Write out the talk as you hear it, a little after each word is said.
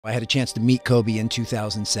I had a chance to meet Kobe in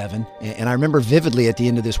 2007, and I remember vividly at the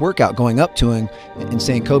end of this workout going up to him and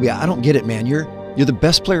saying, "Kobe, I don't get it, man. You're the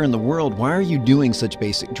best player in the world. Why are you doing such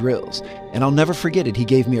basic drills?" And I'll never forget it. He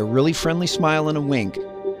gave me a really friendly smile and a wink,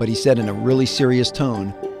 but he said in a really serious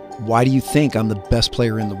tone, "Why do you think I'm the best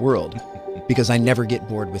player in the world? Because I never get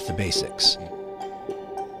bored with the basics."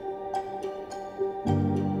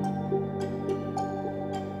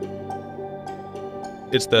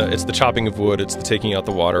 It's the chopping of wood, it's the taking out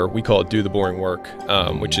the water. We call it do the boring work,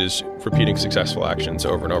 which is repeating successful actions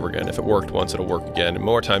over and over again. If it worked once, it'll work again. And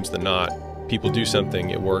more times than not, people do something,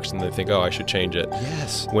 it works, and they think, oh, I should change it.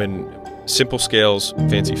 Yes. When simple scales,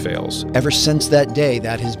 fancy fails. Ever since that day,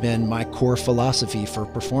 that has been my core philosophy for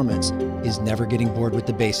performance, is never getting bored with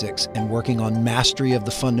the basics and working on mastery of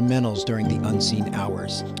the fundamentals during the unseen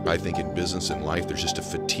hours. I think in business and life, there's just a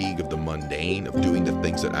fatigue of the mundane, of doing the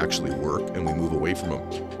things that actually work, and we move away from them.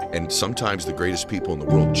 And sometimes the greatest people in the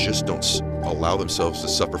world just don't allow themselves to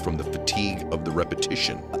suffer from the fatigue of the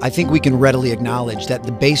repetition. I think we can readily acknowledge that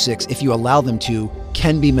the basics, if you allow them to,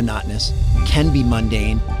 can be monotonous, can be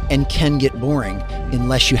mundane, and can get boring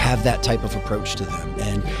unless you have that type of approach to them.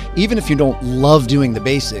 And even if you don't love doing the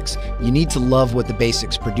basics, you need to love what the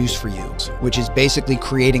basics produce for you, which is basically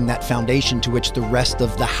creating that foundation to which the rest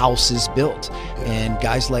of the house is built. And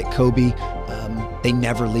guys like Kobe, they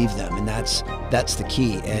never leave them, and that's the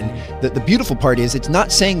key. And the beautiful part is, it's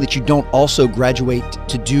not saying that you don't also graduate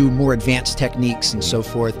to do more advanced techniques and so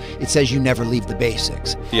forth. It says you never leave the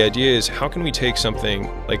basics. The idea is, how can we take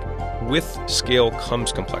something like, with scale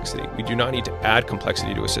comes complexity. We do not need to add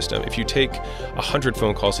complexity to a system. If you take 100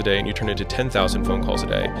 phone calls a day and you turn it into 10,000 phone calls a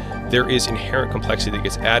day, there is inherent complexity that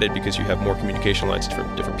gets added because you have more communication lines to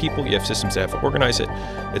different people, you have systems that have to organize it,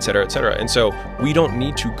 et cetera, et cetera. And so we don't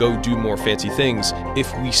need to go do more fancy things.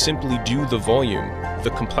 If we simply do the volume, the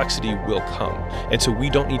complexity will come. And so we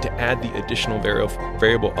don't need to add the additional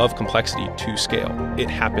variable of complexity to scale. It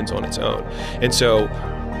happens on its own. And so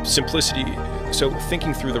simplicity, so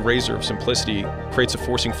thinking through the razor of simplicity creates a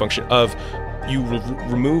forcing function of you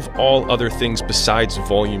remove all other things besides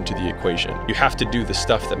volume to the equation. You have to do the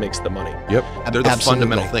stuff that makes the money. Yep, they're the Absolutely.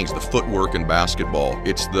 fundamental things, the footwork in basketball.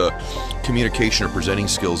 It's the communication or presenting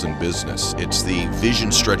skills in business. It's the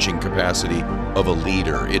vision stretching capacity of a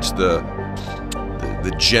leader. It's the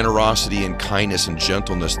generosity and kindness and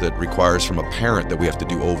gentleness that requires from a parent that we have to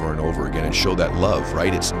do over and over again and show that love,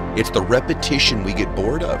 right? It's the repetition we get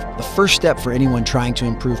bored of. The first step for anyone trying to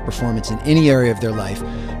improve performance in any area of their life,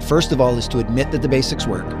 first of all, is to admit that the basics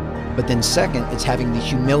work. But then second, it's having the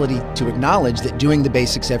humility to acknowledge that doing the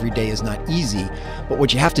basics every day is not easy. But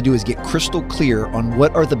what you have to do is get crystal clear on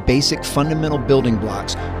what are the basic fundamental building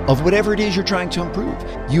blocks of whatever it is you're trying to improve.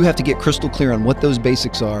 You have to get crystal clear on what those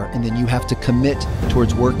basics are, and then you have to commit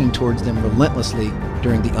towards working towards them relentlessly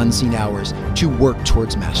during the unseen hours to work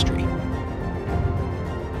towards mastery.